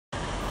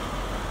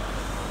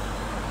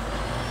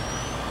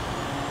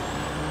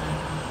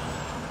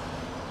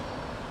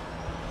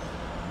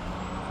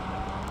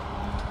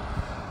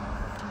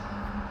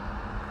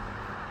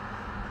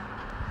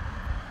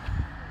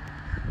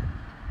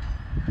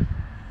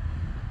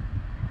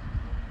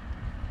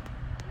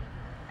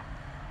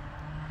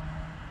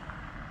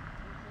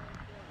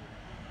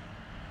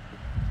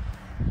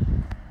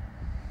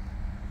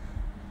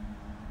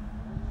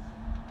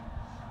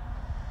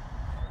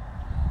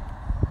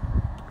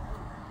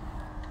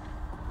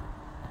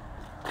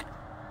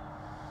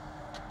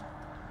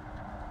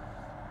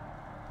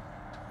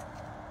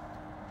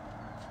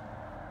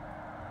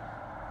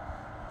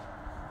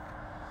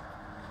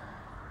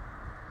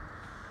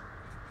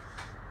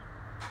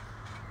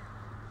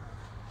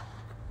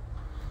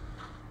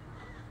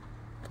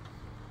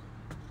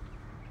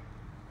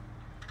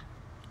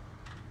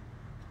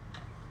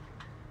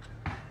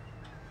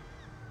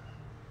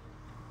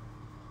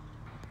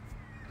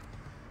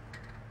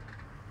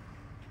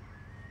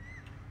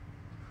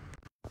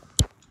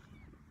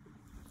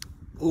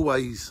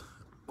Always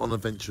on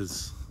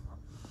adventures,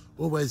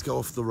 always go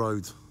off the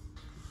road,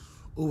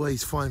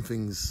 always find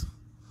things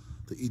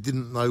that you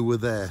didn't know were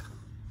there.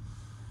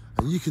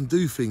 And you can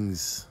do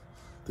things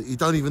that you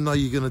don't even know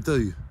you're going to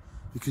do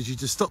because you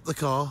just stop the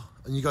car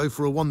and you go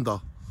for a wander.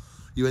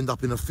 You end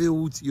up in a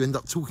field, you end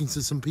up talking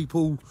to some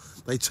people,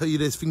 they tell you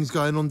there's things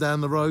going on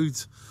down the road,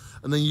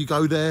 and then you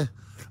go there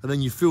and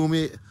then you film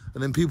it,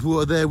 and then people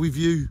are there with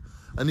you,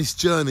 and this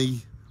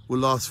journey will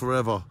last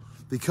forever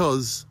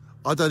because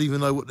I don't even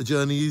know what the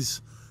journey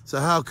is. So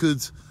how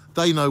could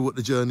they know what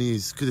the journey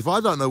is? Because if I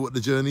don't know what the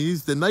journey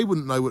is, then they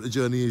wouldn't know what the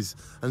journey is.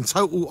 And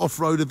total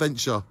off-road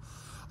adventure.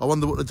 I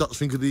wonder what the Dutch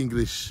think of the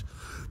English.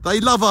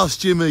 They love us,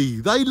 Jimmy.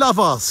 They love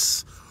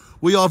us.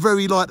 We are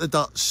very like the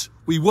Dutch.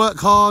 We work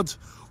hard,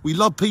 we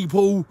love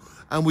people,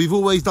 and we've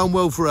always done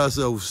well for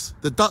ourselves.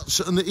 The Dutch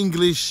and the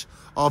English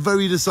are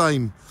very the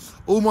same.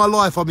 All my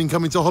life I've been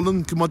coming to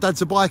Holland because my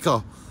dad's a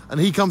biker, and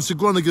he comes to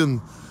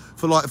Groningen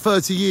for like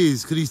 30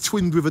 years because he's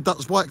twinned with a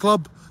Dutch bike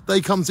club.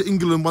 They come to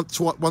England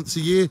once a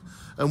year,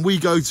 and we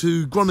go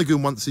to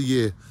Groningen once a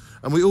year.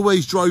 And we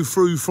always drove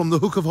through from the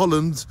Hook of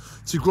Holland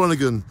to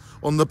Groningen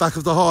on the back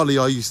of the Harley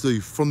I used to.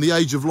 From the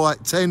age of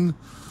like 10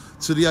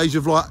 to the age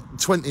of like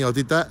 20 I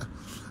did that.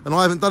 And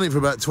I haven't done it for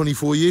about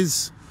 24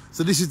 years.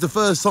 So this is the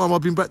first time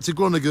I've been back to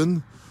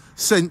Groningen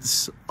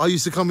since I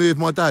used to come here with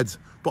my dad.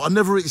 But I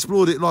never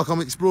explored it like I'm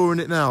exploring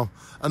it now.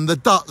 And the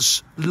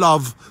Dutch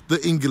love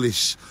the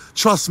English.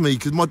 Trust me,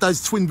 because my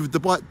dad's twinned with the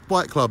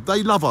bike club.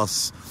 They love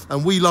us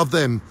and we love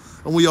them.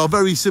 And we are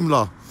very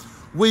similar.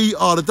 We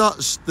are the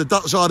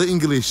Dutch are the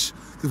English.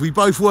 Because we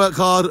both work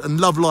hard and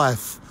love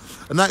life.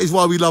 And that is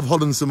why we love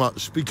Holland so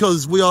much.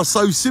 Because we are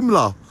so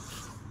similar.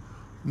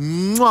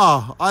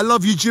 Mwah! I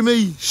love you,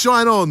 Jimmy.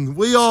 Shine on.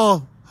 We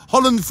are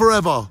Holland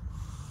forever.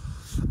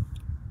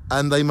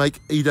 And they make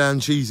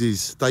Edam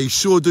cheeses. They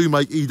sure do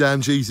make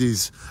Edam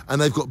cheeses.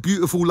 And they've got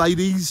beautiful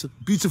ladies,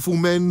 beautiful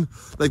men.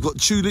 They've got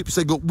tulips,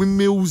 they've got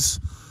windmills.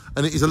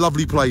 And it is a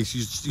lovely place.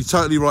 You're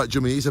totally right,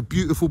 Jimmy. It's a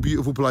beautiful,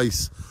 beautiful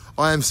place.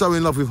 I am so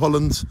in love with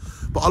Holland.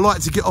 But I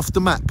like to get off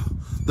the map.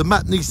 The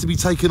map needs to be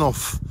taken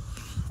off.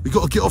 We've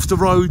got to get off the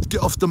road,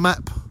 get off the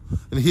map.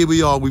 And here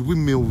we are with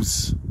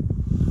windmills,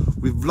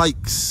 with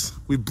lakes,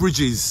 with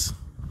bridges.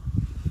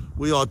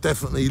 We are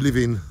definitely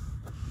living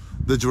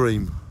the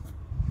dream.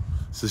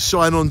 So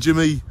shine on,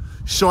 Jimmy,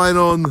 shine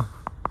on,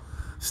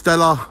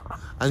 Stella,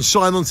 and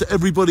shine on to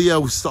everybody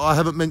else that I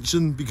haven't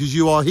mentioned, because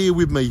you are here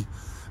with me.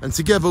 And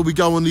together we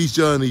go on this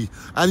journey.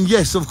 And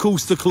yes, of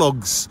course, the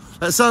clogs.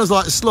 That sounds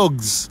like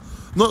slogs.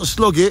 Not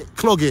slog it,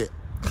 clog it.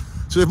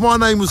 So if my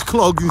name was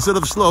Clog instead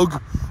of Slog,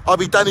 I'd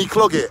be Danny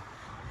Cloggit.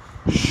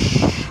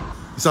 Shh.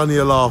 It's only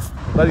a laugh.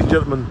 Ladies and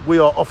gentlemen, we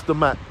are off the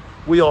map.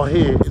 We are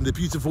here in the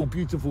beautiful,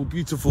 beautiful,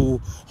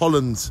 beautiful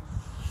Holland.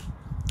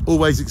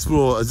 Always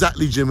explore.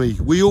 Exactly, Jimmy.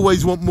 We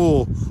always want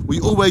more. We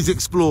always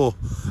explore.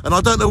 And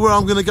I don't know where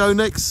I'm going to go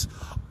next.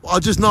 I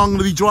just know I'm going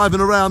to be driving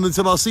around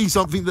until I see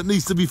something that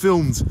needs to be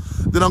filmed.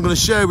 Then I'm going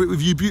to share it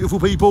with you beautiful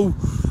people.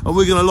 And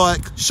we're going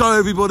to show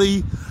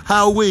everybody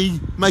how we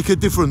make a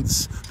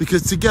difference.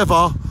 Because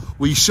together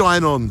we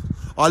shine on.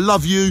 I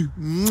love you.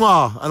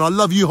 Mwah. And I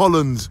love you,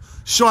 Holland.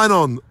 Shine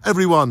on,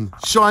 everyone.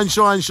 Shine,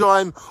 shine,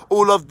 shine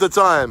all of the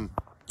time.